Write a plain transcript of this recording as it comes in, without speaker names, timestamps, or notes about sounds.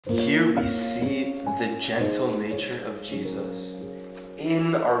Here we see the gentle nature of Jesus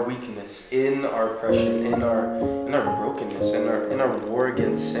in our weakness, in our oppression, in our brokenness, in our war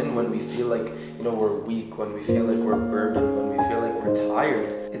against sin, when we feel like we're weak, when we feel like we're burdened, when we feel like we're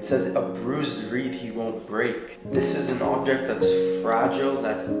tired. It says a bruised reed he won't break. This is an object that's fragile,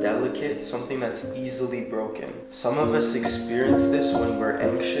 that's delicate, something that's easily broken. Some of us experience this when we're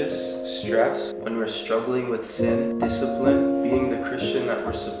anxious, stressed, when we're struggling with sin, discipline, being the Christian that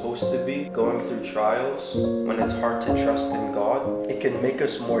we're supposed to be, going through trials, when it's hard to trust in God. It can make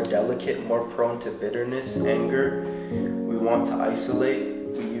us more delicate, more prone to bitterness, anger. We want to isolate.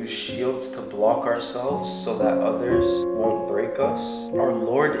 We use shields to block ourselves so that others won't break us. Our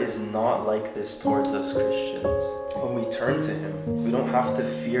Lord is not like this towards us Christians. When we turn to Him, we don't have to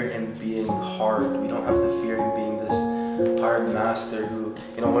fear Him being hard. We don't have to fear Him being this hard master who,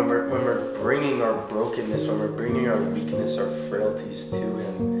 when we're bringing our brokenness, when we're bringing our weakness, our frailties to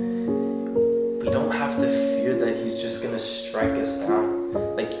Him, we don't have to fear that He's just gonna strike us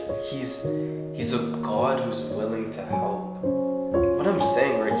down. Like He's a God who's willing to help. What I'm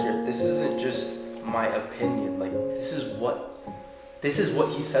saying right here, this isn't just my opinion. Like this is what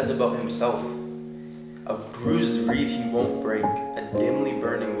He says about Himself. A bruised reed He won't break, a dimly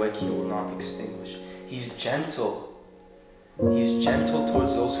burning wick He will not extinguish. He's gentle. He's gentle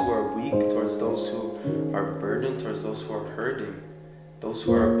towards those who are weak, towards those who are burdened, towards those who are hurting, those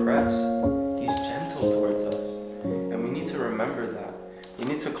who are oppressed. He's gentle towards us. And we need to remember that. We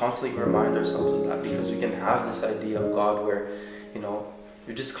need to constantly remind ourselves of that, because we can have this idea of God where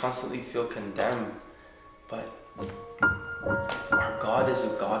you just constantly feel condemned. But our God is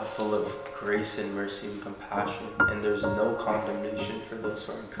a God full of grace and mercy and compassion, and there's no condemnation for those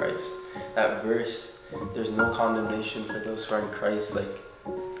who are in Christ. That verse, there's no condemnation for those who are in Christ, like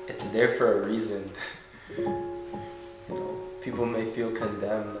it's there for a reason. People may feel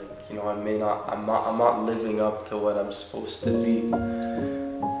condemned, like I'm not living up to what I'm supposed to be,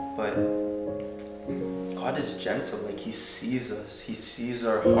 but God is gentle. Like He sees us. He sees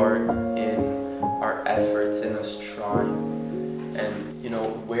our heart in our efforts, in us trying, and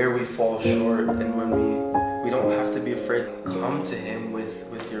where we fall short. And when we don't have to be afraid. Come to Him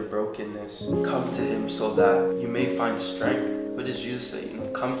with your brokenness. Come to Him so that you may find strength. What does Jesus say?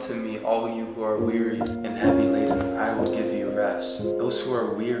 Come to me, all you who are weary and heavy laden, and I will give you rest. Those who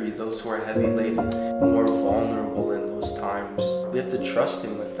are weary, those who are heavy laden, more vulnerable in those times. We have to trust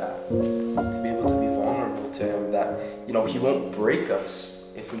Him with that, to be able to be vulnerable to Him, that He won't break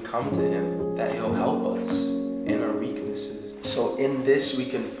us if we come to Him, that He'll help us in our weaknesses. So in this we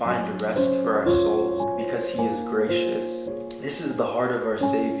can find rest for our souls, because He is gracious. This is the heart of our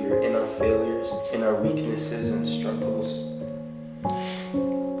Savior in our failures, in our weaknesses and struggles.